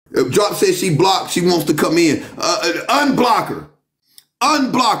Drop says she blocked. She wants to come in. Unblock her.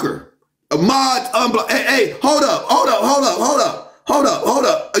 Unblock her. Mods, unblock. Hey, hold up.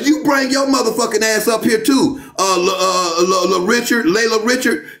 You bring your motherfucking ass up here too. Layla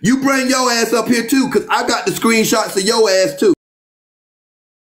Richard, you bring your ass up here too, because I got the screenshots of your ass too.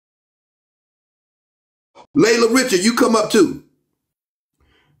 Layla Richard, you come up too.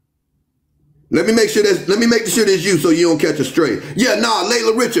 Let me make sure that's you so you don't catch a stray. Yeah, nah,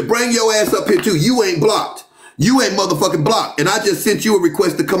 Layla Richard, bring your ass up here too. You ain't blocked. You ain't motherfucking blocked. And I just sent you a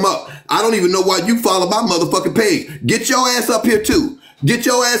request to come up. I don't even know why you follow my motherfucking page. Get your ass up here too. Get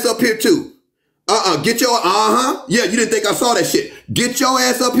your ass up here too. Get your, Yeah, you didn't think I saw that shit. Get your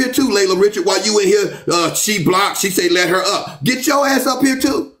ass up here too, Layla Richard, while you in here. She blocked. She say let her up. Get your ass up here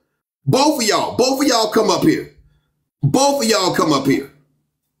too. Both of y'all come up here. Both of y'all come up here.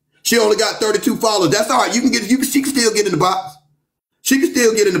 She only got 32 followers. That's all right. She can still get in the box. She can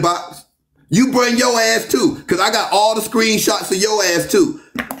still get in the box. You bring your ass too, because I got all the screenshots of your ass too.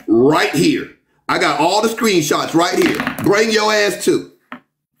 Right here. I got all the screenshots right here. Bring your ass too.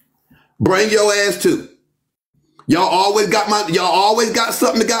 Bring your ass too. Y'all always got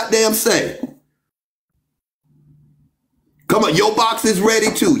something to goddamn say. Come on, your box is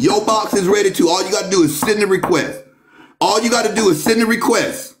ready too. Your box is ready too. All you got to do is send the request. All you got to do is send the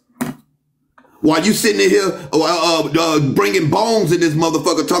request. While you sitting in here bringing bones in this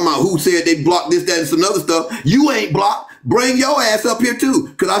motherfucker talking about who said they blocked this, that, and some other stuff. You ain't blocked. Bring your ass up here too.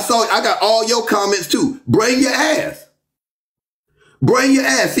 Because I got all your comments too. Bring your ass. Bring your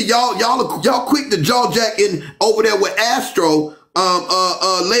ass. See, y'all quick to jaw jack in over there with Astro,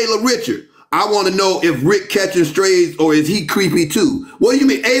 Layla Richard. I want to know if Rick catching strays or is he creepy too? What do you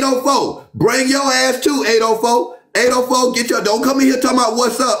mean? 804. Bring your ass too, 804. 804, don't come in here talking about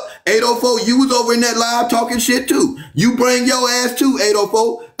what's up. 804, you was over in that live talking shit too. You bring your ass too,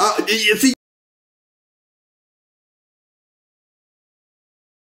 804. You see,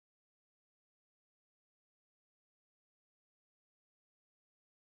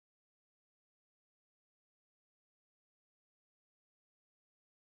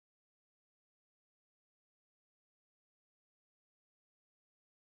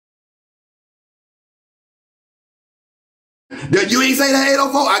 you ain't say that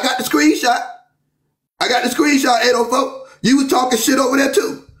 804. I got the screenshot. I got the screenshot, 804. You was talking shit over there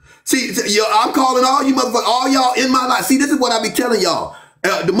too. See, I'm calling all you motherfuckers, all y'all in my life. See, this is what I be telling y'all.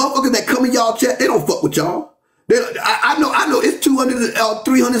 The motherfuckers that come in y'all chat, they don't fuck with y'all. I know it's 200,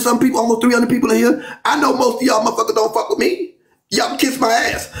 300 some people, almost 300 people in here. I know most of y'all motherfuckers don't fuck with me. Y'all can kiss my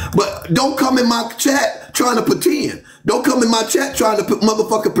ass. But don't come in my chat trying to pretend. Don't come in my chat trying to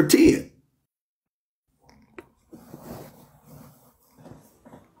motherfucker pretend.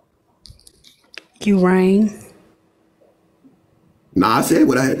 You rang. Nah, I said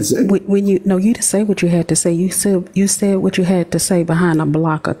what I had to say. You didn't say what you had to say. You said what you had to say behind a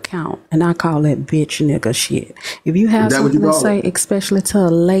block account, and I call that bitch nigga shit. If you have something to say, especially to a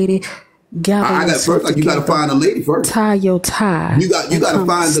lady, first you gotta find a lady first. Tie your tie. You gotta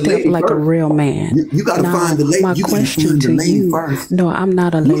find the lady like first. a real man. You gotta find the lady. My question to you first. No, I'm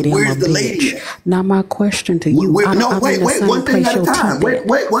not a lady. Where's I'm a the bitch. Lady? Now my question to you. Wait, one thing at a time. Wait,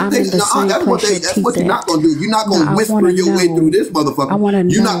 one thing. That's what you're not gonna do. You're not gonna whisper your way through this motherfucker. I wanna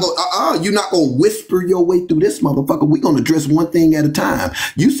know. You're not gonna whisper your way through this motherfucker. We're gonna address one thing at a time.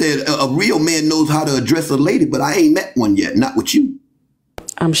 You said a real man knows how to address a lady, but I ain't met one yet. Not with you.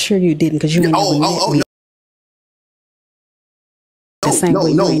 I'm sure you didn't, because you ain't never met me.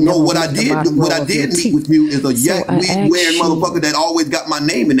 No. What I did meet with you is a yak wig wearing motherfucker that always got my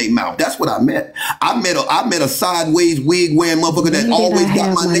name in their mouth. That's what I met. I met a sideways wig wearing motherfucker that always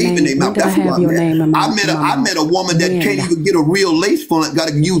got my name in their mouth. That's what I met a woman that can't even get a real lace front. Got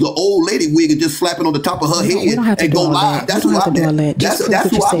to use an old lady wig and just slap it on the top of her head and go live. That's what I met. That's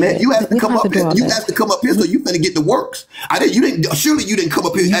who I met. You have to come up here. You have to come up here so you finna get the works. Surely you didn't come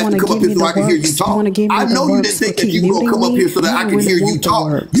up here. Ask to come up here so I can hear you talk. I know you didn't think that you were gonna come up here so that I can hear you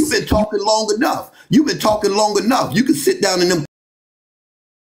talk. You've been talking long enough. You've been talking long enough. You can sit down in them.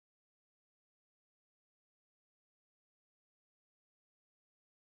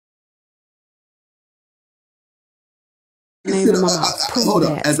 Hold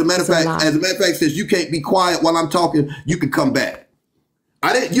up. As a matter of fact, since you can't be quiet while I'm talking, you can come back.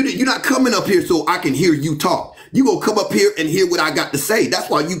 You're not coming up here so I can hear you talk. You gonna come up here and hear what I got to say. That's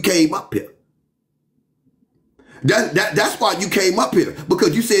why you came up here. That's why you came up here,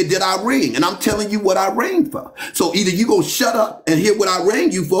 because you said, did I ring? And I'm telling you what I rang for. So either you gonna shut up and hear what I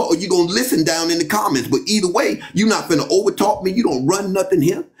rang you for, or you gonna listen down in the comments. But either way, you not finna overtalk me. You don't run nothing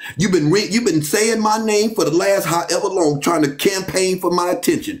here. You've been saying my name for the last however long, trying to campaign for my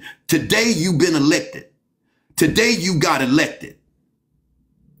attention. Today you've been elected. Today you got elected.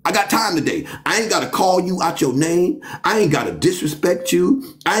 I got time today. I ain't got to call you out your name. I ain't got to disrespect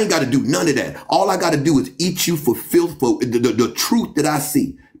you. I ain't got to do none of that. All I got to do is eat you for filth, for the truth that I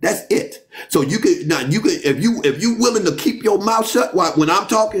see. That's it. So if you willing to keep your mouth shut when I'm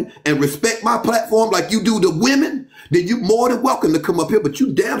talking and respect my platform like you do the women, then you more than welcome to come up here. But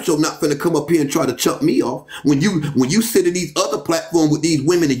you damn sure not finna come up here and try to chump me off when you sit in these other platforms with these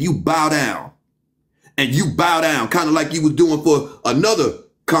women and you bow down. And you bow down, kind of like you was doing for another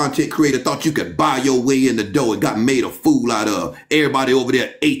content creator, thought you could buy your way in the door and got made a fool out of. Everybody over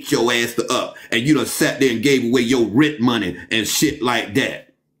there ate your ass up, and you done sat there and gave away your rent money and shit like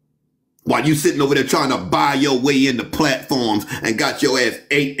that. While you sitting over there trying to buy your way into platforms and got your ass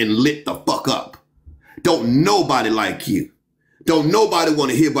ate and lit the fuck up. Don't nobody like you. Don't nobody want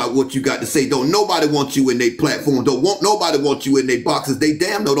to hear about what you got to say. Don't nobody want you in their platform. Nobody want you in their boxes. They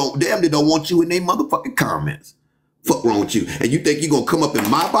damn they don't want you in their motherfucking comments. Fuck wrong with you? And you think you're going to come up in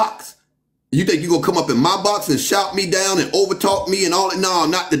my box? You think you're going to come up in my box and shout me down and overtalk me and all that? No,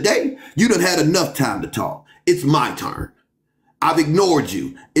 not today. You done had enough time to talk. It's my turn. I've ignored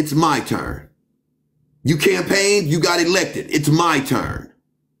you. It's my turn. You campaigned, you got elected. It's my turn.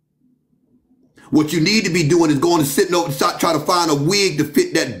 What you need to be doing is going to sit over and try to find a wig to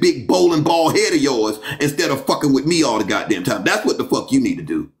fit that big bowling ball head of yours instead of fucking with me all the goddamn time. That's what the fuck you need to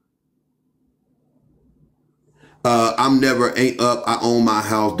do. Ain't up. I own my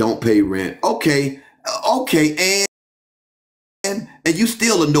house. Don't pay rent. Okay. And you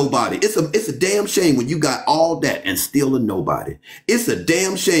still a nobody. It's a damn shame when you got all that and still a nobody. It's a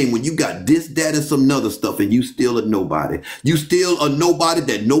damn shame when you got this, that, and some other stuff and you still a nobody. You still a nobody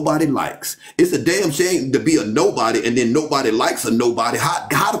that nobody likes. It's a damn shame to be a nobody and then nobody likes a nobody.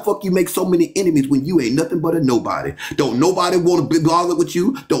 How the fuck you make so many enemies when you ain't nothing but a nobody? Don't nobody want to bother with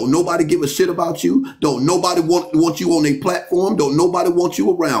you. Don't nobody give a shit about you. Don't nobody want you on a platform. Don't nobody want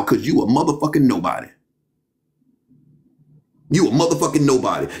you around because you a motherfucking nobody. You a motherfucking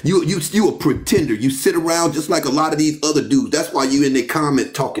nobody. You a pretender. You sit around just like a lot of these other dudes. That's why you in their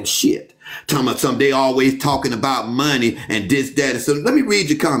comment talking shit. Talking about something. They always talking about money and this, that, and so. Let me read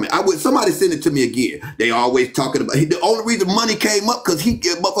your comment. Somebody send it to me again. They always talking about. The only reason money came up because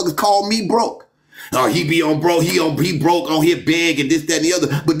motherfuckers called me broke. Oh, he be on broke. He broke on here big and this, that, and the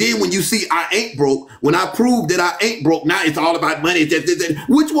other. But then when you see I ain't broke, when I prove that I ain't broke, now it's all about money.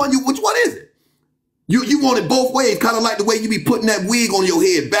 Which one is it? You want it both ways, kind of like the way you be putting that wig on your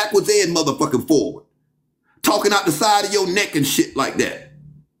head, backwards and motherfucking forward. Talking out the side of your neck and shit like that.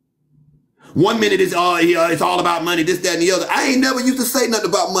 1 minute it's all about money, this, that, and the other. I ain't never used to say nothing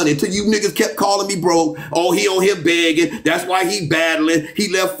about money until you niggas kept calling me broke. Oh, he on here begging. That's why he battling. He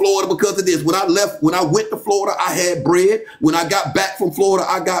left Florida because of this. When I went to Florida, I had bread. When I got back from Florida,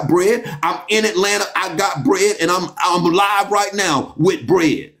 I got bread. I'm in Atlanta, I got bread, and I'm alive right now with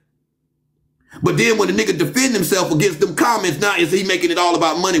bread. But then when the nigga defend himself against them comments, now is he making it all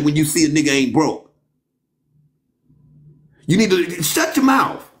about money when you see a nigga ain't broke? You need to shut your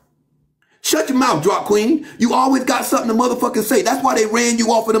mouth. Shut your mouth, Drop Queen. You always got something to motherfucking say. That's why they ran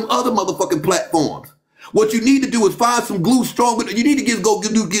you off of them other motherfucking platforms. What you need to do is find some glue stronger. You need to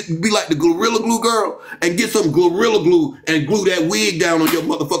be like the Gorilla Glue girl and get some Gorilla Glue and glue that wig down on your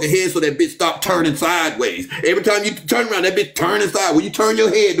motherfucking head so that bitch stop turning sideways. Every time you turn around, that bitch turning sideways. When you turn your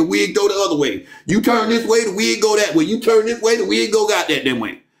head, the wig go the other way. You turn this way, the wig go that way. You turn this way, the wig go that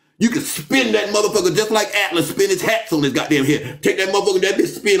way. You can spin that motherfucker just like Atlas spin his hats on his goddamn head. Take that motherfucker, that bitch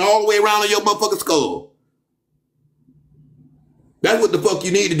spin all the way around on your motherfucking skull. That's what the fuck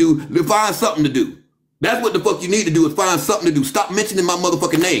you need to do to find something to do. That's what the fuck you need to do is find something to do. Stop mentioning my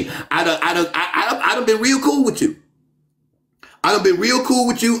motherfucking name. I done been real cool with you. I done been real cool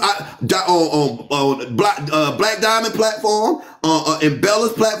with you on Black Diamond platform, and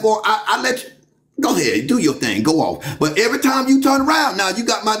Bella's platform. I let you go ahead, do your thing, go off. But every time you turn around, now you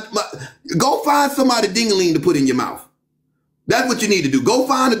got go find somebody ding-a-ling to put in your mouth. That's what you need to do. Go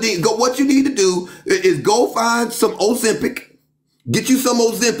find what you need to do is go find some Ozempic. Get you some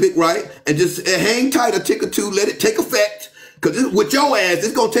Ozempic, right? And just hang tight a tick or two. Let it take effect. Because with your ass,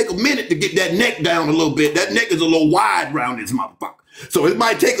 it's going to take a minute to get that neck down a little bit. That neck is a little wide around this motherfucker. So it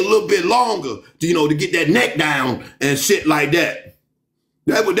might take a little bit longer to get that neck down and shit like that.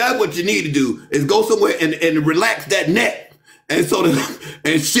 That's what you need to do is go somewhere and relax that neck And so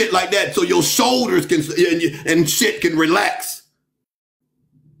and shit like that, so your shoulders can and shit can relax.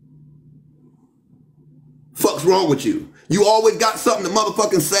 Fuck's wrong with you? You always got something to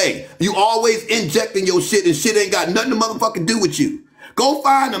motherfucking say. You always injecting your shit, and shit ain't got nothing to motherfucking do with you. Go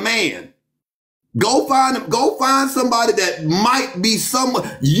find a man. Go find somebody that might be someone.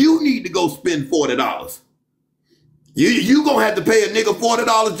 You need to go spend $40. You gonna have to pay a nigga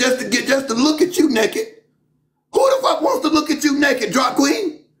 $40 just to look at you naked. Who the fuck wants to look at you naked, drop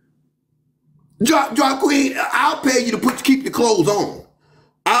queen? Drop queen, I'll pay you to keep your clothes on.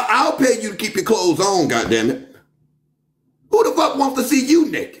 I'll pay you to keep your clothes on, goddammit. Who the fuck wants to see you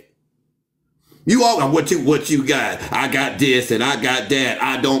naked? You all got what you got. I got this and I got that.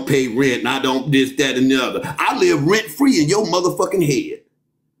 I don't pay rent and I don't this, that, and the other. I live rent-free in your motherfucking head.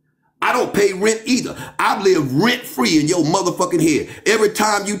 I don't pay rent either. I live rent-free in your motherfucking head. Every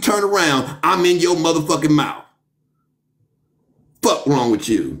time you turn around, I'm in your motherfucking mouth. Fuck wrong with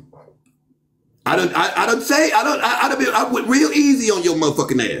you? I went real easy on your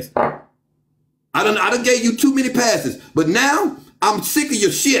motherfucking ass. I done gave you too many passes. But now I'm sick of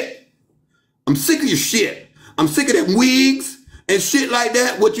your shit. I'm sick of your shit. I'm sick of them wigs and shit like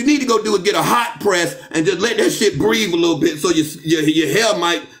that. What you need to go do is get a hot press and just let that shit breathe a little bit so your hair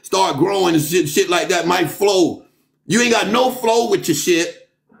might start growing and shit like that might flow. You ain't got no flow with your shit.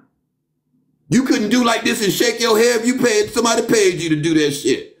 You couldn't do like this and shake your hair if somebody paid you to do that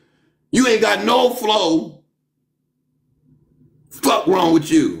shit. You ain't got no flow. Fuck wrong with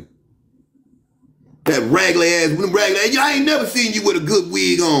you? That raggedy ass, I ain't never seen you with a good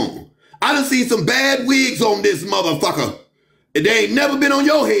wig on. I done seen some bad wigs on this motherfucker. They ain't never been on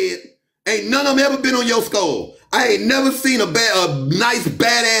your head. Ain't none of them ever been on your skull. I ain't never seen a nice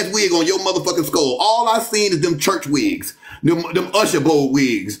badass wig on your motherfucking skull. All I seen is them church wigs, them usher bowl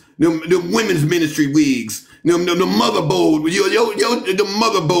wigs, them women's ministry wigs, the motherboard, the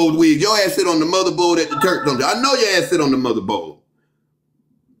motherboard wig. Your ass sit on the motherboard at the church, don't you? I know your ass sit on the motherboard.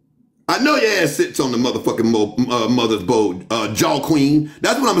 I know your ass sits on the motherfucking mother's board, jaw queen.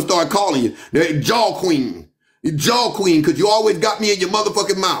 That's what I'm gonna start calling you. Jaw queen. Jaw queen, because you always got me in your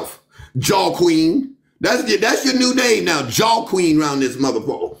motherfucking mouth. Jaw queen. That's your new name now. Jaw queen around this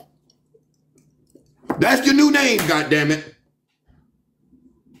motherfucker. That's your new name, goddammit.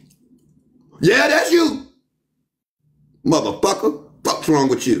 Yeah, that's you. Motherfucker. Fuck's wrong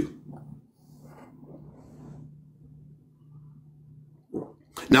with you?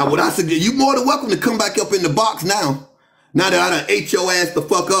 Now, what I suggest, you more than welcome to come back up in the box now. Now that I done ate your ass the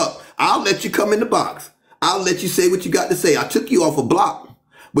fuck up, I'll let you come in the box. I'll let you say what you got to say. I took you off a block,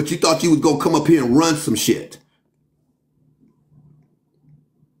 but you thought you was going to come up here and run some shit.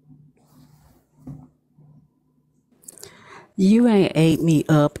 You ain't ate me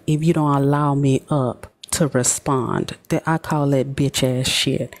up if you don't allow me up to respond. That I call that bitch ass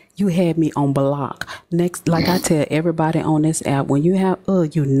shit. You had me on block. Next, like I tell everybody on this app, when you have,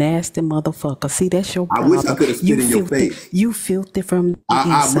 you nasty motherfucker. See, that's your problem. I wish I could have spit in your face. You filthy from the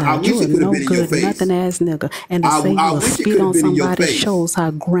inside. You a no good, nothing ass nigga. And to say you will spit on somebody shows how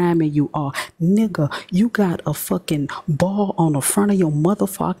grimy you are. Nigga, you got a fucking ball on the front of your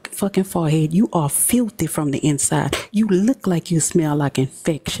motherfucking forehead. You are filthy from the inside. You look like you smell like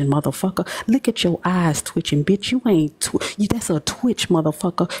infection, motherfucker. Look at your eyes twitching, bitch. You ain't, that's a twitch,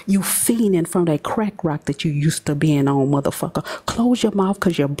 motherfucker. You fiending from that crack rock that you used to being on, motherfucker. Close your mouth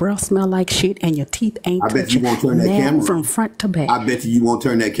because your breath smell like shit and your teeth ain't I bet you won't turn that camera from front to back. I bet you won't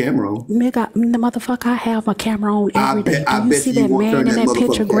turn that camera on. Nigga, the motherfucker, I have my camera on every day. Do you see that man in that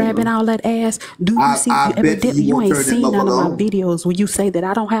picture grabbing all that ass? Do you see? You ain't seen none of my videos where you say that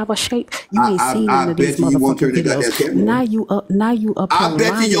I don't have a shape. You ain't seen none of these motherfucking videos. Now you up. I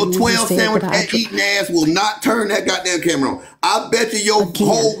bet you your 12 sandwich eating ass will not turn that goddamn camera on. I bet you your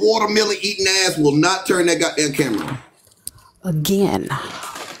whole watermelon eating ass will not turn that goddamn camera on. Again.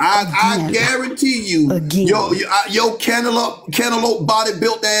 I guarantee you, your cantaloupe body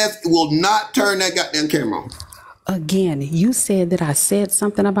built ass will not turn that goddamn camera on. Again, you said that I said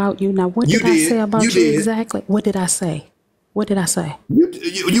something about you. Now, what did I say about you exactly? What did I say? What did I say?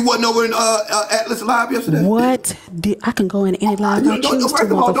 You wasn't over in Atlas Live yesterday? What? I can go in any live I choose to,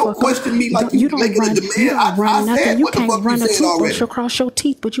 motherfucker. Don't question me like you don't run, you don't run nothing. You can't run a toothbrush across your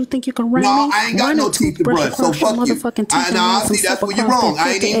teeth, but you think you can run me? No, I ain't got no teeth to brush, so fuck you. No, see, that's where you're wrong.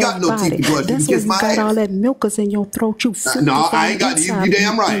 I ain't even got no teeth to brush. That's why you got all that mucus in your throat. You no, I ain't got you. You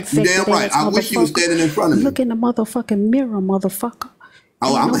damn right. You damn right. I wish you was standing in front of me. Look in the motherfucking mirror, motherfucker.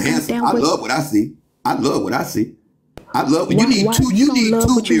 Oh, I'm handsome. I love what I see. I love what I see. I love it. You need two mirrors. You need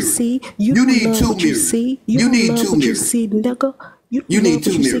two mirrors. You need two mirrors. See, nigga. You need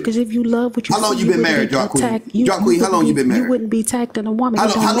two mirrors. Because if you love what you how long you been married, Jock Queen? Jock Queen, how long you been married? You wouldn't be attacking a woman.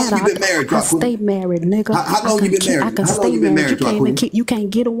 How long you been married, Jock Queen? I stay married, nigga. How long you been married? I can stay married. You can't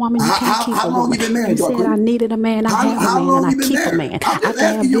get a woman. You can't keep a woman. How long you been married, Jock Queen? You said I needed a man. I have a man. I keep a man. I can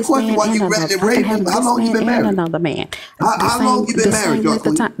have this man and another man. How long you been married, Jock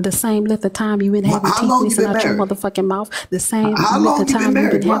Queen? The same length of time you been having teeth missing out your motherfucking mouth. The same length of time you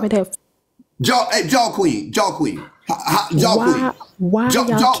been having that. Jock Queen. Why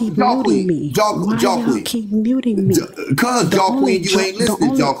y'all keep muting me? Why y'all keep muting me? Because Jock Queen, you ain't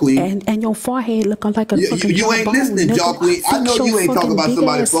listening, Jock Queen. And your forehead looking like a fucking you ain't listening, Jock Queen. I know you ain't talking about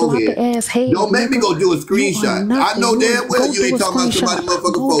somebody's forehead. Don't make me go do a screenshot. I know damn well you ain't talking about somebody's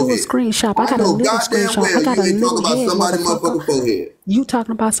motherfucking forehead. Go do a screenshot. I know goddamn well you ain't talking about somebody's motherfucking forehead. You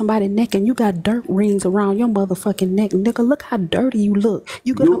talking about somebody's neck and you got dirt rings around your motherfucking neck. Nigga, look how dirty you look.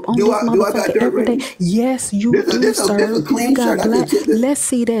 You get up on this motherfucker every day. Yes, you do, sir. You got black. Let's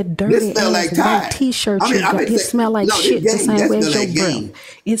see that dirty ass white t-shirt you got. It smell like shit the same way as your breath.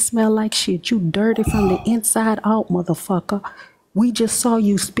 It smell like shit. You dirty from the inside out, motherfucker. We just saw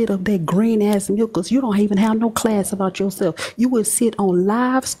you spit up that green ass milk because you don't even have no class about yourself. You would sit on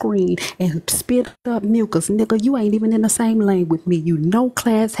live screen and spit up mucus. Nigga, you ain't even in the same lane with me. You no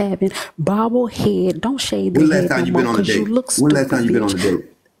class having, bobble head. Don't shade the head no more because you look stupid. When last time you been on a date?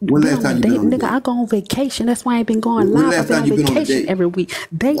 When last time you been on a date? Nigga, I go on vacation. That's why I ain't been going live. I been on vacation every week.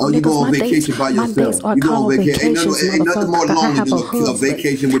 You go on vacation by yourself. My dates are called vacations, ain't nothing more lonely than a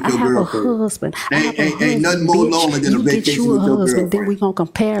vacation with your girlfriend. Ain't nothing more lonely than a vacation with your girlfriend. Then we gonna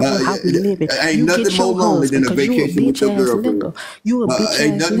compare how we living. Ain't nothing more lonely than a vacation with your girlfriend. You a bitch ass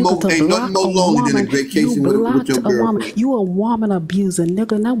nigga. Ain't nothing more lonely than a vacation with your girlfriend. You a woman abuser,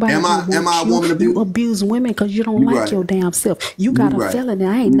 nigga. Nobody am I a woman abuser? You abuse women because you don't like your damn self. You got a felony.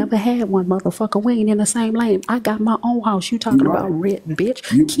 I ain't never had one, motherfucker. We ain't in the same lane. I got my own house. You talking about red, bitch?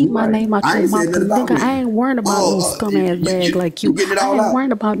 Keep my name out your mouth, nigga. I ain't worrying about no scum ass bag like you. I ain't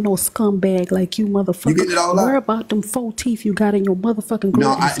worrying about no scumbag like you, motherfucker. Worry about them 4 teeth you got in your motherfucking grill.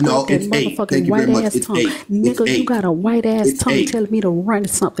 No, it's motherfucking white ass tongue, nigga. You got a white ass tongue telling me to run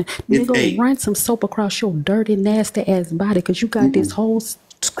something, nigga. Run some soap across your dirty, nasty ass body because you got this whole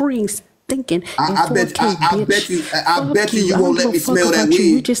screen. Thinking I bet you won't let me smell that weed.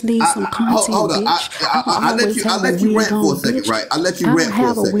 You just need some content, bitch. I'll let you rant for a second, right? I'll let you rant for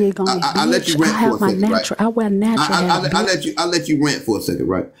a second. I'll let you rant for a second, right? I wear natural. I'll let you rant for a second,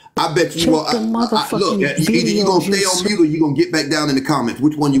 right? I bet you won't. Look, either you gonna stay on mute or you gonna get back down in the comments.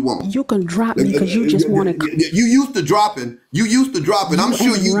 Which one you want? You can drop me because you just want to. You used to dropping. I'm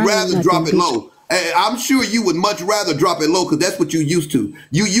sure you'd rather drop it low. I'm sure you would much rather drop it low because that's what you used to.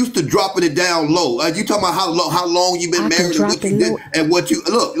 You used to dropping it down low. You talking about how long you've been married and what you did and what you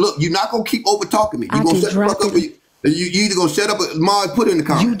look. You're not gonna keep over talking me. You gonna shut the fuck up. You either gonna shut up or Mars, put it in the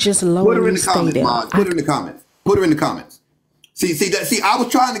comments. You just low. Put her in the comments, Mars. Put her in the comments. Put her in the comments. See, I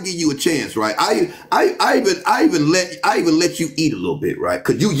was trying to give you a chance, right? I even let you eat a little bit, right?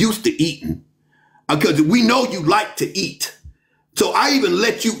 Because you used to eating. Because we know you like to eat. So I even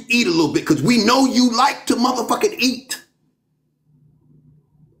let you eat a little bit because we know you like to motherfucking eat.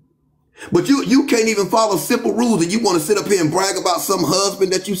 But you can't even follow simple rules and you want to sit up here and brag about some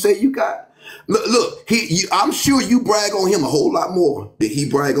husband that you say you got. Look, I'm sure you brag on him a whole lot more than he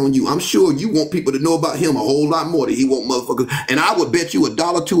brag on you. I'm sure you want people to know about him a whole lot more than he want motherfuckers. And I would bet you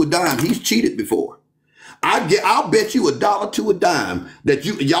 $1 to a dime he's cheated before. I'll bet you $1 to a dime that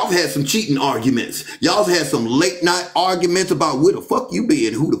y'all had some cheating arguments. Y'all had some late night arguments about where the fuck you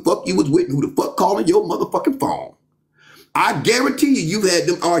been, who the fuck you was with, and who the fuck calling your motherfucking phone. I guarantee you've had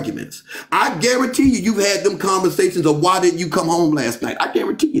them arguments. I guarantee you've had them conversations of why didn't you come home last night. I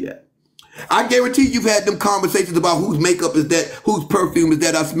guarantee you that. I guarantee you've had them conversations about whose makeup is that, whose perfume is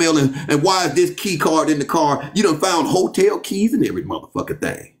that I smell, and why is this key card in the car. You done found hotel keys and every motherfucking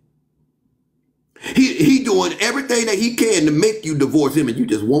thing. He doing everything that he can to make you divorce him and you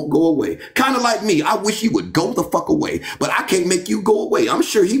just won't go away. Kind of like me. I wish you would go the fuck away, but I can't make you go away. I'm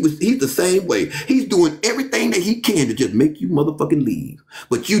sure he's the same way. He's doing everything that he can to just make you motherfucking leave,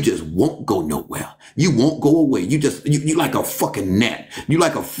 but you just won't go nowhere. You won't go away. You like a fucking gnat. You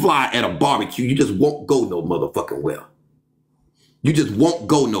like a fly at a barbecue. You just won't go no motherfucking well. You just won't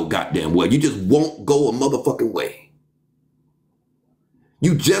go no goddamn well. You just won't go a motherfucking way.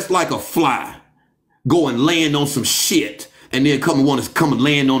 You just like a fly. Go and land on some shit and then come and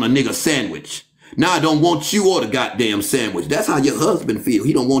land on a nigga sandwich. Now I don't want you or the goddamn sandwich. That's how your husband feel.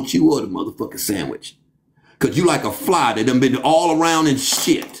 He don't want you or the motherfucking sandwich. Cause you like a fly that done been all around in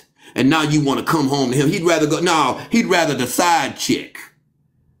shit. And now you want to come home to him. He'd rather the side chick.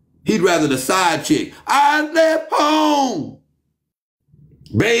 He'd rather the side chick. I left home.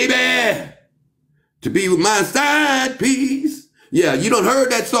 Baby, to be with my side piece. Yeah, you done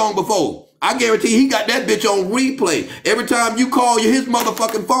heard that song before. I guarantee he got that bitch on replay. Every time you call his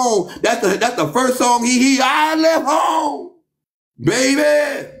motherfucking phone, that's the first song he hear. I left home,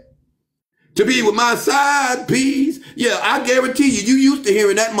 baby, to be with my side piece. Yeah, I guarantee you used to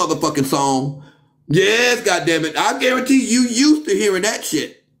hearing that motherfucking song. Yes, goddammit. I guarantee you used to hearing that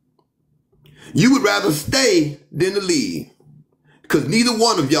shit. You would rather stay than to leave. Because neither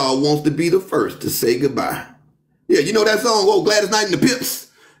one of y'all wants to be the first to say goodbye. Yeah, you know that song, oh, Gladys Knight and the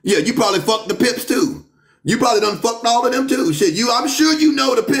Pips? Yeah, you probably fucked the Pips too. You probably done fucked all of them too. Shit, I'm sure you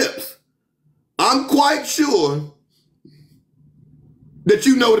know the Pips. I'm quite sure that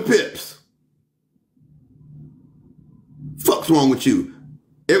you know the Pips. Fuck's wrong with you?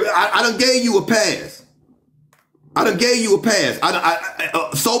 I done gave you a pass. I done gave you a pass.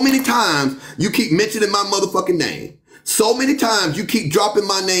 So many times you keep mentioning my motherfucking name. So many times you keep dropping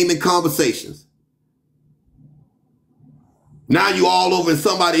my name in conversations. Now you all over in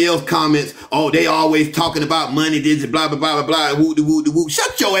somebody else comments, oh, they always talking about money, this, blah, blah, blah, blah, blah, woo, woo, woo.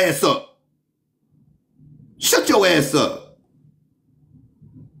 Shut your ass up. Shut your ass up.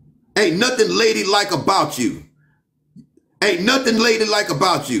 Ain't nothing ladylike about you. Ain't nothing ladylike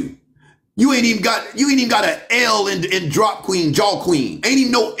about you. You ain't even got an L in drop queen, jaw queen. Ain't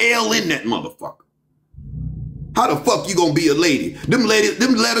even no L in that motherfucker. How the fuck you gonna be a lady? Them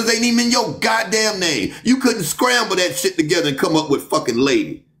letters ain't even in your goddamn name. You couldn't scramble that shit together and come up with fucking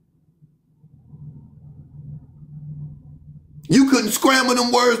lady. You couldn't scramble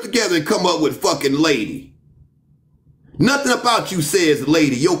them words together and come up with fucking lady. Nothing about you says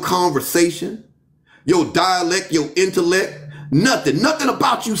lady. Your conversation, your dialect, your intellect, nothing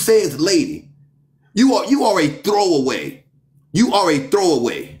about you says lady. You are a throwaway. You are a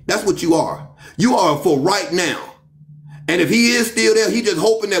throwaway. That's what you are. You are for right now. And if he is still there, he just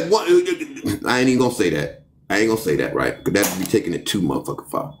hoping that one. I ain't even gonna say that. I ain't gonna say that, right? Because that'd be taking it too motherfucking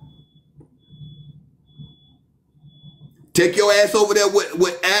far. Take your ass over there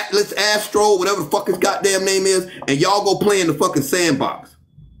with Atlas, Astro, whatever the fuck his goddamn name is, and y'all go play in the fucking sandbox.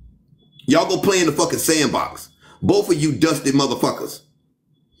 Y'all go play in the fucking sandbox. Both of you dusty motherfuckers.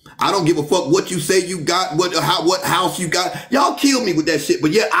 I don't give a fuck what you say you got, what house you got. Y'all kill me with that shit.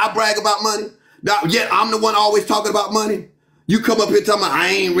 But yeah, I brag about money. Now, yeah, I'm the one always talking about money. You come up here talking about I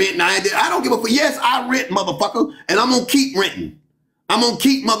ain't renting, I don't give a fuck. Yes, I rent, motherfucker, and I'm gonna keep renting. I'm gonna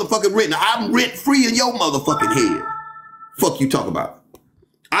keep motherfucking renting. I'm rent free in your motherfucking head. Fuck you talk about.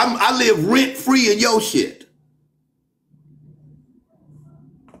 I live rent free in your shit.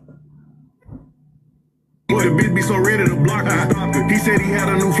 Boy, the bitch be so ready to block me. Stop it. He said he had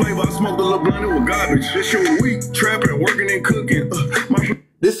a new flavor. I smoked a little blunt, it was garbage. This shit weak, trapping, working and cooking.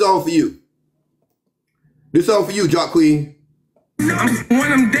 This song for you. This song for you, Jock Queen. When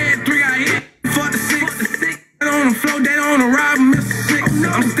I'm dead, 3 I hit. Fuck the 6. On the floor, they on the ride, Mr. 6.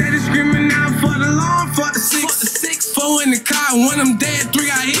 I'm steady screaming out for the law, fuck the 6. 4 in the car, when I'm dead, 3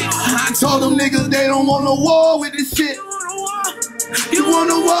 I hit. I told them niggas they don't want no war with this shit. You want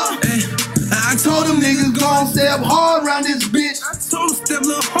no war? I told them niggas gon' step hard around this bitch. I told them step a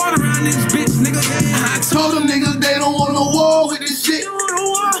little hard around this bitch, nigga. I told them niggas they don't want no war with this shit. You want a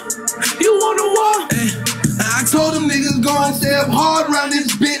war? You want a war? I told them niggas gon' step hard around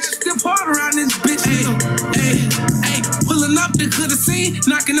this bitch. Step hard around this bitch, pulling up, they could've seen,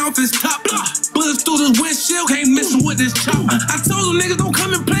 knocking off his top. Bullets through this windshield, can't miss with this chop. I told them niggas don't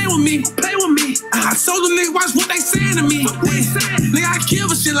come and play with me. I told them niggas watch what they saying to me. Nigga, I kill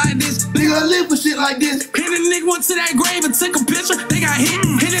for shit like this. Nigga, I live for shit like this. Hit a nigga went to that grave and took a picture. They got hit.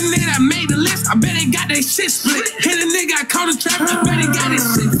 Hit a nigga that made the list. I bet they got their shit split. Hit a nigga I caught a trap. I bet they got his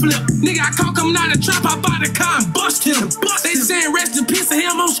shit flipped. Nigga, I caught coming out of the trap. I bought the car and bust him. They saying rest in peace to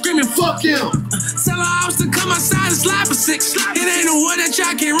him. I'm screaming fuck him. Tell her I was to come outside and slide for 6. It ain't no way that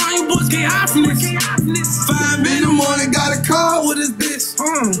y'all can't run. You boys can't hide from this. 5 in the morning, got a call with his bitch.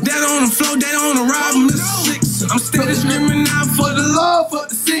 That on the floor, that on the ride, Mr. 6. I'm steady screaming out for the love, for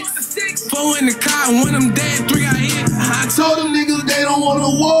the 6. 4 in the car, when I'm dead, 3 I hit. I told them niggas they don't want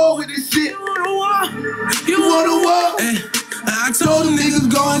no war with this shit. You want a war? You want a war? I told them niggas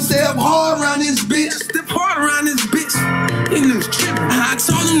go and step hard around this bitch. Step hard around this bitch. These niggas tripping. I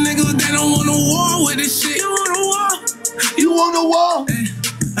told them niggas they don't want no war with this shit. You want a war? You want a war?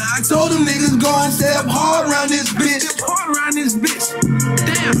 I told them niggas go and step hard around this bitch. Step hard around this bitch.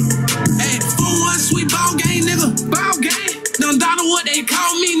 Damn. 4-1 sweet ball game, nigga. Ball game. Don't doubt what they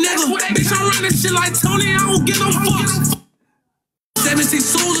call me, nigga. Bitch, I'm running shit like Tony. I don't give no fucks. 17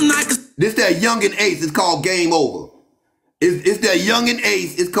 souls and I can. This that Youngin' Ace. It's called Game Over. It's that Youngin'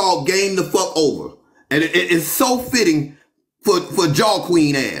 Ace. It's called Game the Fuck Over. And it's so fitting for Jaw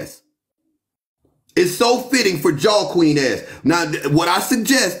Queen ass. It's so fitting for Jaw Queen ass. Now, what I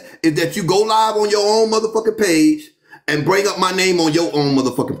suggest is that you go live on your own motherfucking page and bring up my name on your own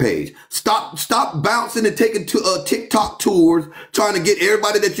motherfucking page. Stop bouncing and taking TikTok tours, trying to get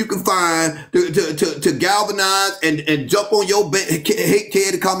everybody that you can find to galvanize and jump on your hate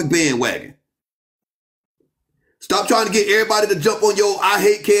Kevdacomic bandwagon. Stop trying to get everybody to jump on your I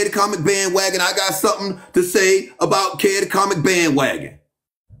hate Kevdacomic bandwagon. I got something to say about Kevdacomic bandwagon.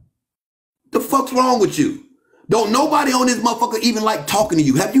 The fuck's wrong with you? Don't nobody on this motherfucker even like talking to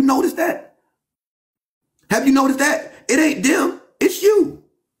you. Have you noticed that? Have you noticed that? It ain't them, it's you.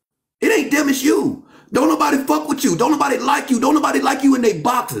 It ain't them, it's you. Don't nobody fuck with you. Don't nobody like you. Don't nobody like you in their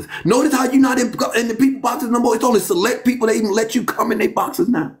boxes. Notice how you not in the people boxes no more. It's only select people that even let you come in their boxes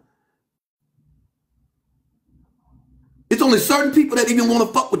now. It's only certain people that even want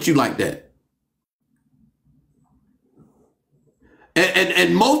to fuck with you like that.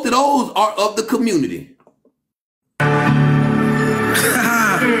 And most of those are of the community.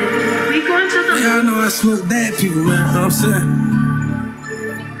 Yeah, I know I smoke bad people, man. You know what I'm saying?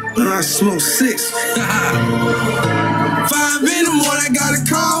 But I smoke 6. 5 in the morning, I got a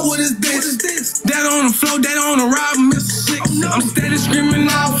call with this bitch. That on the floor, that on the ride, Mr. 6. I'm steady screaming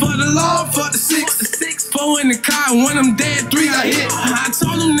out for the law, for the 6. 4 in the car, one of them dead, 3 got hit. I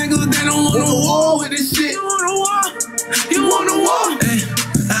told them niggas they don't want no war with this shit. You want a war? You want a war?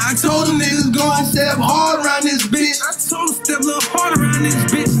 I told them niggas go and step hard around this bitch. I told them step a little hard around this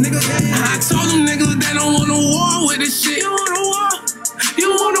bitch, nigga. I told them niggas they don't want no war with this shit. You want a war? You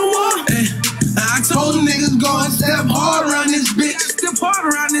want a war? I told them niggas go and step hard around this bitch. Step hard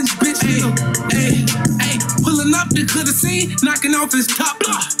around this bitch. Hey, pulling up, they could've seen, knocking off his top.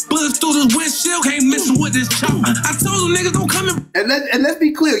 Bullets through the windshield, can't miss with this chop. I told them niggas don't come in. And let's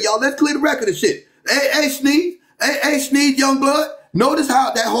be clear, y'all. Let's clear the record of shit. Hey, Sneed. Hey, Sneed, young blood. Notice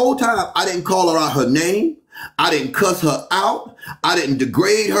how that whole time I didn't call her out her name. I didn't cuss her out. I didn't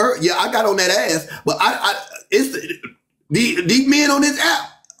degrade her. Yeah, I got on that ass. But it's these men on this app,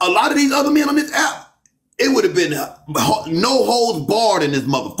 a lot of these other men on this app, it would have been no holds barred in this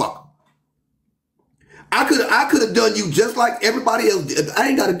motherfucker. I could have done you just like everybody else did. I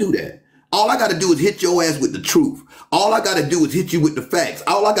ain't got to do that. All I got to do is hit your ass with the truth. All I got to do is hit you with the facts.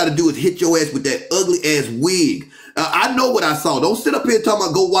 All I got to do is hit your ass with that ugly ass wig. I know what I saw. Don't sit up here talking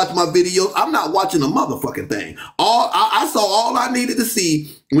about go watch my videos. I'm not watching a motherfucking thing. I saw all I needed to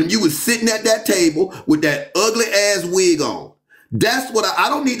see when you was sitting at that table with that ugly ass wig on. That's what I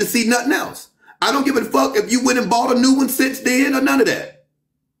don't need to see nothing else. I don't give a fuck if you went and bought a new one since then or none of that.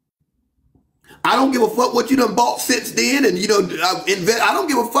 I don't give a fuck what you done bought since then, and I don't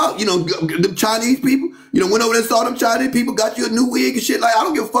give a fuck. The Chinese people, went over there and saw them Chinese people, got you a new wig and shit. Like, I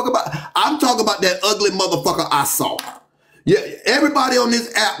don't give a fuck about. I'm talking about that ugly motherfucker I saw. Yeah, everybody on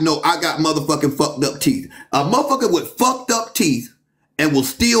this app know I got motherfucking fucked up teeth. A motherfucker with fucked up teeth and will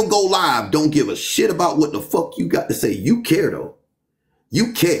still go live. Don't give a shit about what the fuck you got to say. You care though.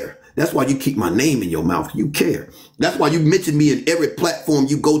 You care. That's why you keep my name in your mouth. You care. That's why you mention me in every platform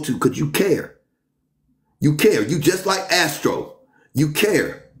you go to, because you care. You care. You just like Astro. You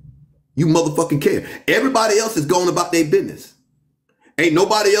care. You motherfucking care. Everybody else is going about their business. Ain't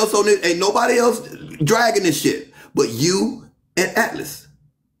nobody else on it. Ain't nobody else dragging this shit. But you and Atlas.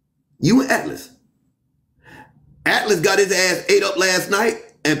 You and Atlas. Atlas got his ass ate up last night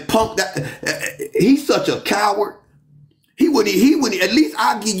and punked that. He's such a coward. He wouldn't, at least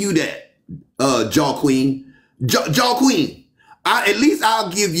I'll give you that, Jaw Queen. Jaw Queen. At least I'll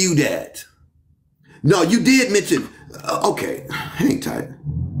give you that. No, you did mention, okay, hang tight.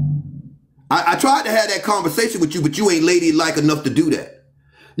 I tried to have that conversation with you, but you ain't ladylike enough to do that.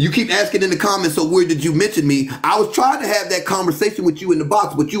 You keep asking in the comments, so where did you mention me? I was trying to have that conversation with you in the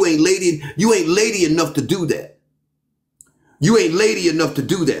box, but you ain't lady enough to do that. You ain't lady enough to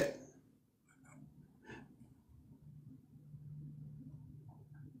do that.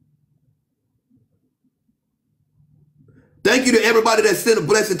 Thank you to everybody that sent a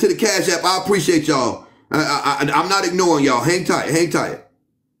blessing to the Cash App. I appreciate y'all. I'm not ignoring y'all. Hang tight. Hang tight.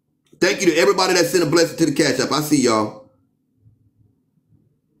 Thank you to everybody that sent a blessing to the Cash App. I see y'all.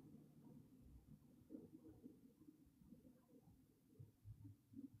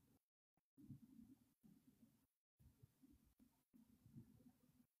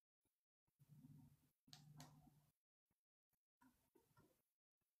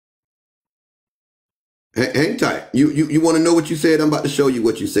 Hang tight. You want to know what you said? I'm about to show you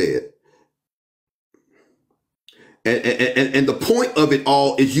what you said. And the point of it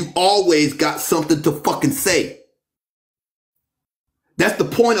all is you always got something to fucking say. That's the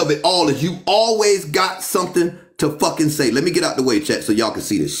point of it all, is you always got something to fucking say. Let me get out the way, chat, so y'all can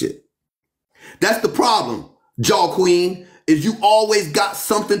see this shit. That's the problem, Jaw Queen, is you always got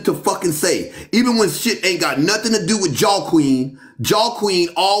something to fucking say. Even when shit ain't got nothing to do with Jaw Queen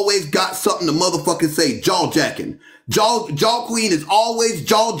always got something to motherfucking say. Jaw jacking. Jaw Queen is always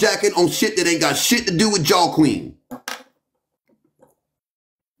jaw jacking on shit that ain't got shit to do with Jaw Queen.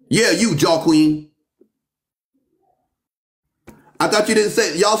 Yeah, you, Jaw Queen. I thought you didn't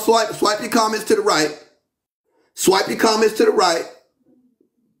say it. Y'all swipe your comments to the right. Swipe your comments to the right.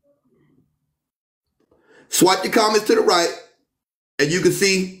 Swipe your comments to the right. And you can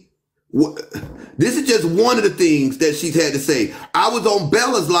see, this is just one of the things that she's had to say. I was on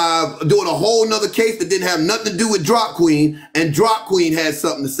Bella's live doing a whole nother case that didn't have nothing to do with Drop Queen, and Drop Queen had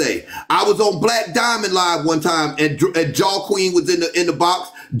something to say. I was on Black Diamond live one time, and Jaw Queen was in the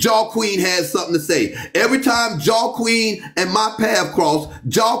box. Jaw Queen had something to say. Every time Jaw Queen and my path crossed,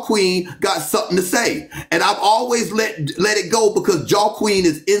 Jaw Queen got something to say. And I've always let it go because Jaw Queen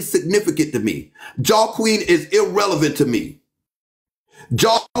is insignificant to me. Jaw Queen is irrelevant to me.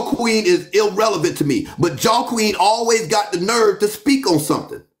 Jaw Queen is irrelevant to me. But Jaw Queen always got the nerve to speak on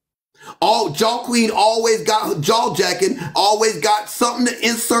something. Jaw Queen always got jaw jacking, always got something to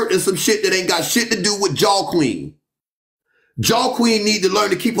insert in some shit that ain't got shit to do with Jaw Queen. Jaw Queen need to learn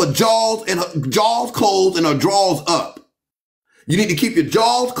to keep her jaws closed and her drawers up. You need to keep your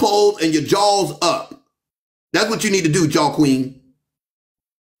jaws closed and your jaws up. That's what you need to do, Jaw Queen.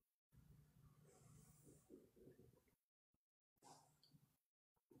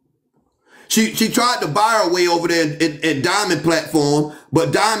 She tried to buy her way over there in Diamond platform,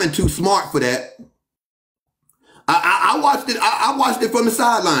 but Diamond too smart for that. I watched it. I watched it from the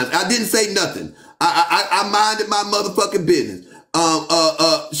sidelines. I didn't say nothing. I minded my motherfucking business.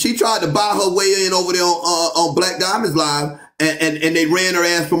 She tried to buy her way in over there on Black Diamond's live, and they ran her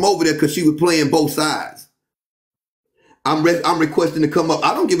ass from over there because she was playing both sides. I'm requesting to come up.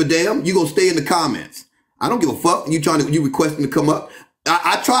 I don't give a damn. You gonna stay in the comments. I don't give a fuck. You requesting to come up.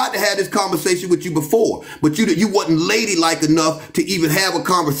 I tried to have this conversation with you before, but you wasn't ladylike enough to even have a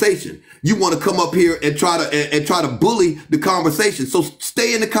conversation. You want to come up here and try to bully the conversation. So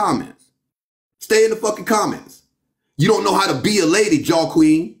stay in the comments. Stay in the fucking comments. You don't know how to be a lady, Jaw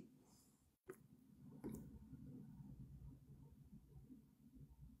Queen.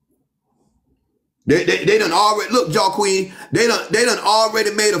 They done already, look, Jaw Queen, they done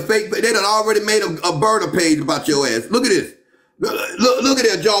already made a fake, they done already made a burner page about your ass. Look at this. Look at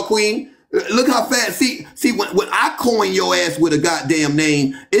that, Jaw Queen. Look how fast. See, when I coin your ass with a goddamn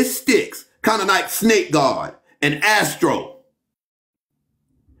name, it sticks. Kind of like Snake Guard and Astro.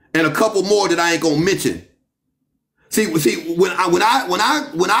 And a couple more that I ain't gonna mention. See, when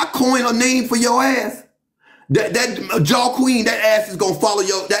I coin a name for your ass, that Jaw Queen, that ass is gonna follow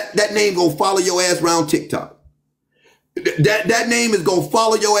that name gonna follow your ass around TikTok. That name is gonna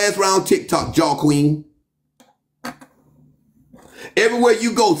follow your ass around TikTok, Jaw Queen. Everywhere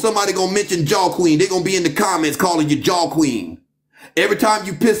you go, somebody gonna mention Jaw Queen. They gonna be in the comments calling you Jaw Queen. Every time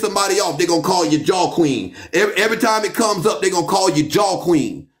you piss somebody off, they gonna call you Jaw Queen. Every time it comes up, they gonna call you Jaw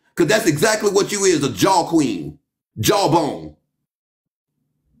Queen. Cause that's exactly what you is, a Jaw Queen. Jawbone.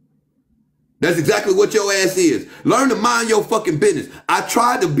 That's exactly what your ass is. Learn to mind your fucking business. I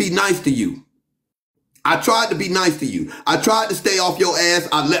tried to be nice to you. I tried to be nice to you. I tried to stay off your ass.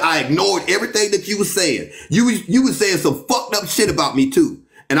 I ignored everything that you was saying. You was saying some fucked up shit about me too.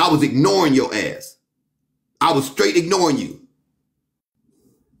 And I was ignoring your ass. I was straight ignoring you.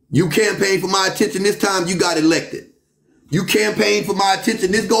 You campaigned for my attention this time, you got elected. You campaigned for my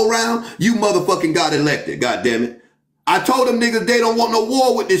attention this go round, you motherfucking got elected, goddammit. I told them niggas they don't want no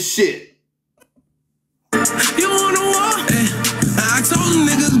war with this shit. You want a war? I told them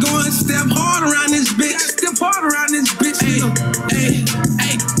niggas go and step hard around this bitch. Step hard around this bitch.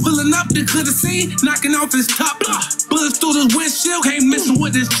 Hey, pulling up the coulda seen, knocking off his top. Bullets through the windshield, ain't messing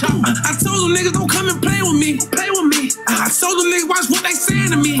with this chop. I told them niggas don't come and play with me. I told them niggas watch what they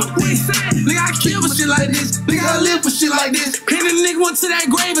saying to me. Nigga, I kill for shit like this. Nigga, I live for shit like this. And the nigga went to that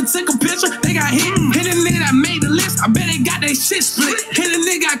grave and took a picture. They got hit. And the nigga that made the list, I bet they got their shit split. And the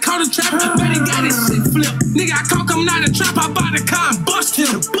nigga got caught in trap, I bet they got his shit flipped. Nigga, I caught coming out of trap, I bought the car and bust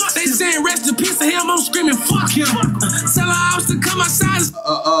him. They saying rest in peace to him, I'm screaming fuck him. Tell her I was to come outside.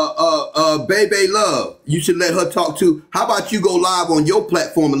 Baby Love, you should let her talk too. How about you go live on your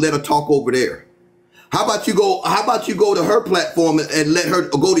platform and let her talk over there? How about you go to her platform and let her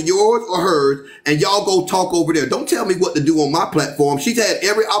go to yours or hers and y'all go talk over there? Don't tell me what to do on my platform. She's had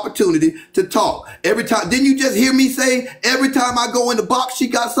every opportunity to talk. Every time, didn't you just hear me say every time I go in the box, she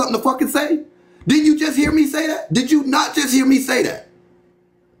got something to fucking say? Didn't you just hear me say that? Did you not just hear me say that?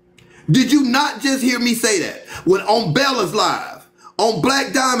 Did you not just hear me say that? When on Bella's live, on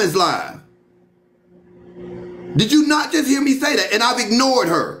Black Diamond's live. Did you not just hear me say that? And I've ignored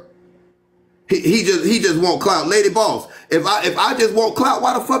her. He just want clout. Lady Boss, if I just want clout,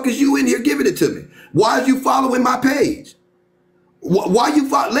 why the fuck is you in here giving it to me? Why is you following my page? Why you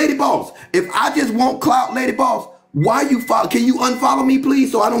follow Lady Boss? If I just want clout, Lady Boss, why you follow? Can you unfollow me,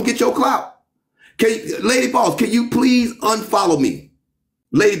 please, so I don't get your clout? Lady Boss, can you please unfollow me?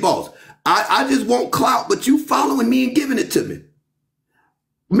 Lady Boss, I just want clout, but you following me and giving it to me.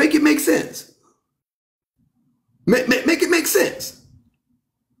 Make it make sense. Make it make sense.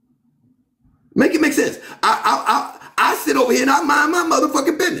 Make it make sense. I sit over here and I mind my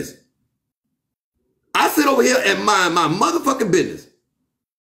motherfucking business. I sit over here and mind my motherfucking business.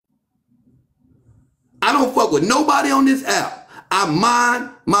 I don't fuck with nobody on this app. I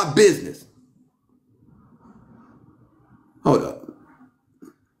mind my business. Hold up.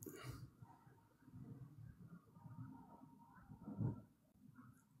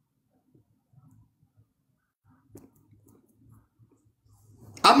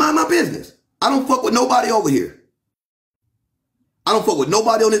 I mind my business. I don't fuck with nobody over here. I don't fuck with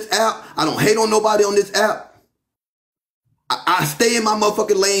nobody on this app. I don't hate on nobody on this app. I stay in my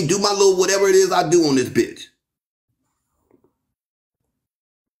motherfucking lane, do my little whatever it is I do on this bitch.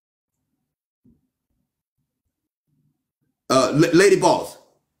 Lady Boss,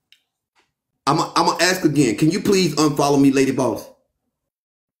 I'm gonna ask again. Can you please unfollow me, Lady Boss?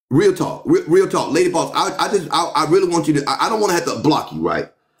 Real talk, real talk, Lady Boss. I really want you to. I don't want to have to block you,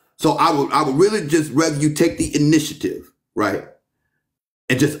 right? So I would really just rather you take the initiative, right,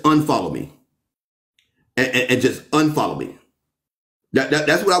 and just unfollow me, and just unfollow me.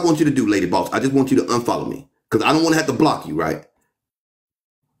 That's what I want you to do, Lady Boss. I just want you to unfollow me because I don't want to have to block you, right?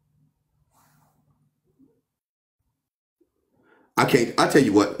 I can't. I tell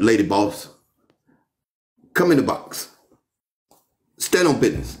you what, Lady Boss. Come in the box. Stand on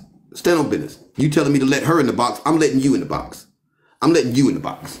business. Stand on business. You telling me to let her in the box. I'm letting you in the box. I'm letting you in the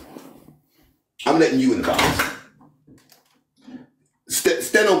box. I'm letting you in the box.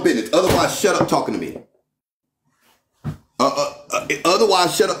 Stand on business. Otherwise, shut up talking to me.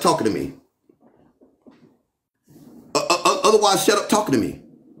 Otherwise, shut up talking to me. Otherwise, shut up talking to me.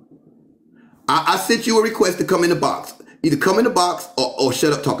 I sent you a request to come in the box. Either come in the box or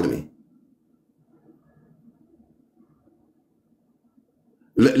shut up talking to me.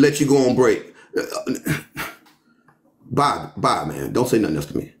 Let you go on break. Bye, man. Don't say nothing else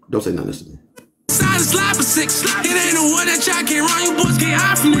to me. Don't say nothing else to me. Slide for 6. It ain't no one that y'all can't run. You boys can't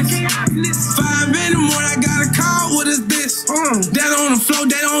hide from this. 5 in the morning, I got a call. What is this? That on the floor,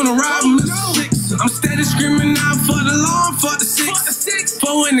 that on the ride. I'm steady screaming out for the law, for the 6.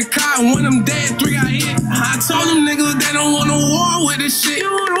 4 in the car, one of them dead, 3 got hit. I told them niggas they don't want no war with this shit. You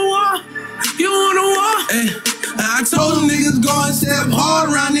want a war? You want a war? Hey. I told them niggas go and step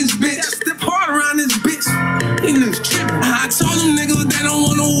hard around this bitch. Step hard around this bitch. These niggas tripping. I told them niggas they don't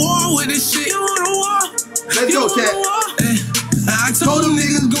want no war with this shit. You want a war? Let's go, chat. Hey. I told them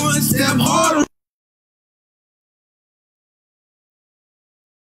niggas go and step hard.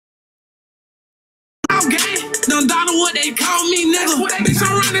 Okay. Don't doubt what they call me, nigga. Bitch, I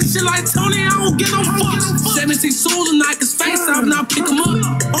run this shit like Tony. I don't give no fucks. 76 souls and knock his face off. Now pick him up.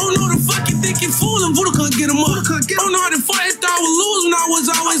 Oh no, the fuck you think you fooling? Voodoo could get him up. Oh no, the fuck they thought was losing. I was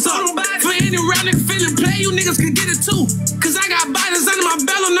always up. For any round nigga feeling play, you niggas can get it too. Cause I got biters under my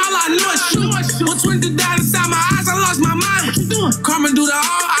belt and all I know is shoot. What's when the dot inside my eyes? I lost my mind. What you doing? Karma do the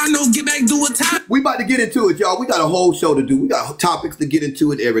all. I know get back, do what time. We about to get into it, y'all. We got a whole show to do. We got topics to get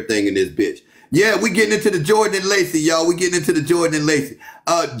into and everything in this bitch. Yeah, we getting into the Jordan and Lacey, y'all. We getting into the Jordan and Lacey.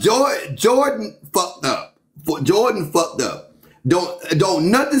 Jordan fucked up. Jordan fucked up. Don't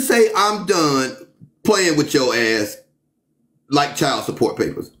nothing say I'm done playing with your ass like child support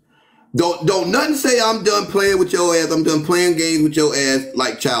papers. Don't nothing say I'm done playing with your ass. I'm done playing games with your ass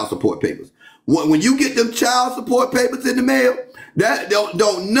like child support papers. When you get them child support papers in the mail, that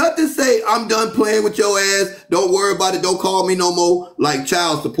don't nothing say I'm done playing with your ass. Don't worry about it. Don't call me no more like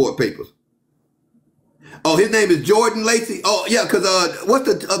child support papers. Oh, his name is Jordan Lacey. Oh, yeah, because what's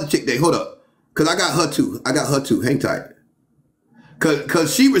the other chick name? Hold up. Because I got her too. Hang tight.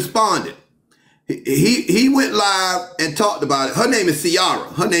 Because she responded. He went live and talked about it. Her name is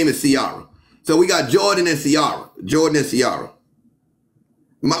Ciara. So we got Jordan and Ciara.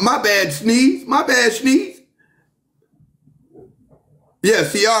 My bad, Sneeze. Yeah,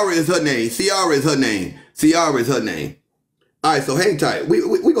 Ciara is her name. All right, so hang tight. We're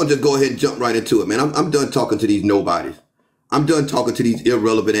going to just go ahead and jump right into it, man. I'm done talking to these nobodies. I'm done talking to these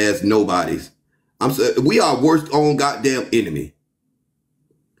irrelevant ass nobodies. We are worst own goddamn enemy.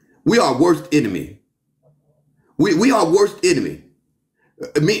 We are worst enemy. We are worst enemy.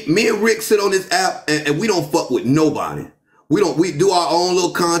 Me and Rick sit on this app and we don't fuck with nobody. We do our own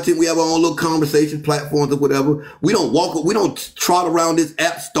little content. We have our own little conversation platforms or whatever. We don't trot around this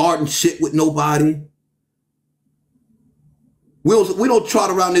app starting shit with nobody. We don't trot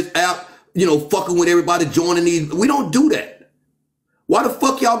around this app, you know, fucking with everybody, joining these. We don't do that. Why the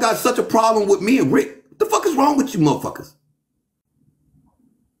fuck y'all got such a problem with me and Rick? What the fuck is wrong with you motherfuckers?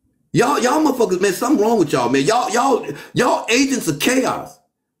 Y'all motherfuckers, man, something wrong with y'all, man. Y'all agents of chaos.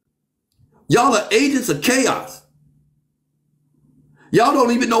 Y'all are agents of chaos. Y'all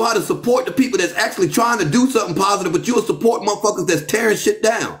don't even know how to support the people that's actually trying to do something positive, but you'll support motherfuckers that's tearing shit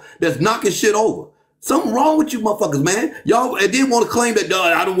down, that's knocking shit over. Something wrong with you motherfuckers, man. Y'all didn't want to claim that,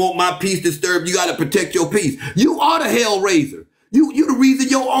 I don't want my peace disturbed. You got to protect your peace. You are the hellraiser. You the reason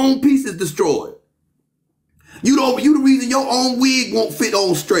your own peace is destroyed. You the reason your own wig won't fit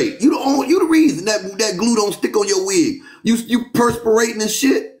on straight. You the reason that glue don't stick on your wig. You perspirating and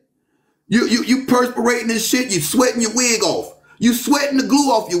shit. You perspirating and shit. You sweating your wig off. You sweating the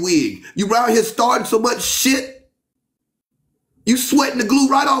glue off your wig. You around here starting so much shit. You sweating the glue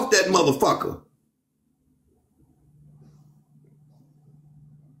right off that motherfucker.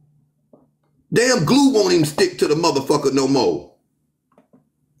 Damn glue won't even stick to the motherfucker no more.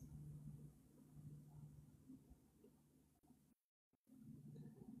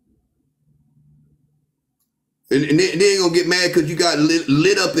 And they ain't gonna get mad because you got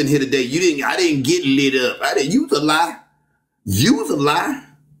lit up in here today. I didn't get lit up. You was a lie. You was a lie.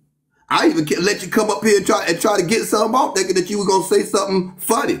 I even let you come up here and try to get something off, thinking that you were gonna say something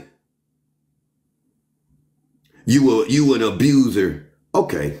funny. You an abuser.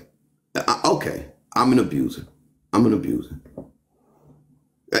 Okay. Okay. I'm an abuser. I'm an abuser.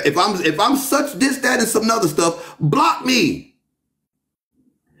 If I'm such this, that, and some other stuff, block me.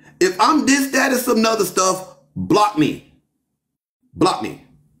 If I'm this, that, and some other stuff, block me. Block me.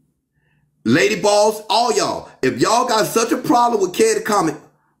 Lady balls, all y'all. If y'all got such a problem with Kevdacomic,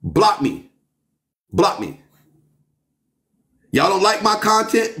 block me. Block me. Y'all don't like my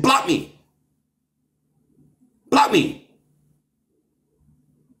content? Block me. Block me.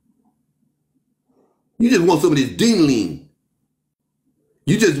 You just want some of this ding-ling.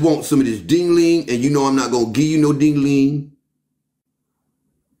 You just want some of this ding-ling, and you know I'm not going to give you no ding-ling.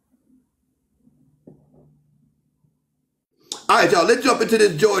 All right, y'all, let's jump into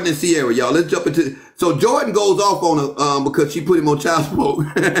this Jordan and Sierra, y'all. Let's jump into... So Jordan goes off on her because she put him on child support.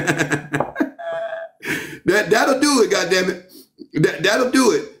 That'll do it, goddammit. That'll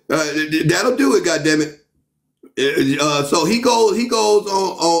do it. That'll do it, goddammit. So he goes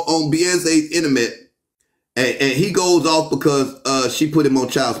on Beyonce's internet, and he goes off because she put him on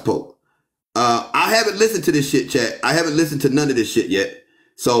child support. I haven't listened to this shit, chat. I haven't listened to none of this shit yet.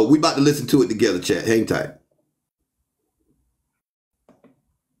 So we about to listen to it together, chat. Hang tight.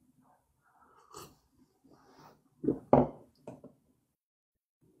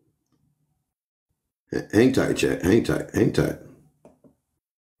 Hang tight, chat. Hang tight. Hang tight.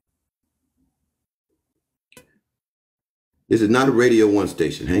 This is not a Radio 1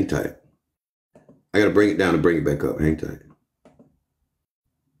 station. Hang tight. I got to bring it down and bring it back up. Hang tight.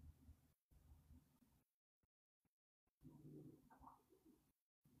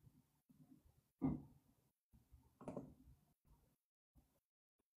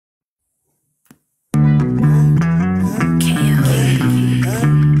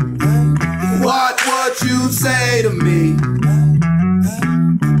 Watch what you say to me.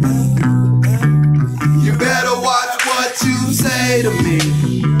 You better watch what you say to me.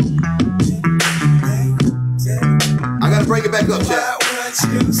 I gotta bring it back up, chat. What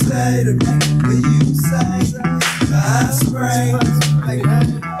you say to me, you say I spray.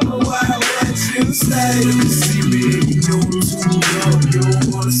 What you say to me, see me and you know it's too low. You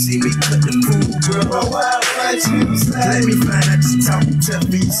don't wanna see me cut the food, bro. What you say? Let me find out just tell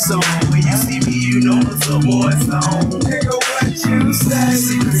me so. When you see me, you know it's a boy's song. Nigga, what you say?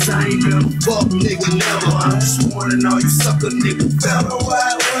 See, cause I ain't been a fuck nigga never. I just wanna know you suck a nigga fella.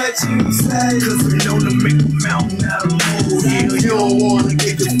 What you say? Cause we know to make a mountain out of molehill. You don't wanna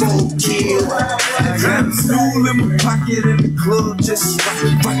get your phone killed. I got a stool in my pocket in the club, just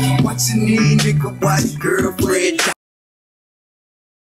rockin', watching these nigga watch girlfriend.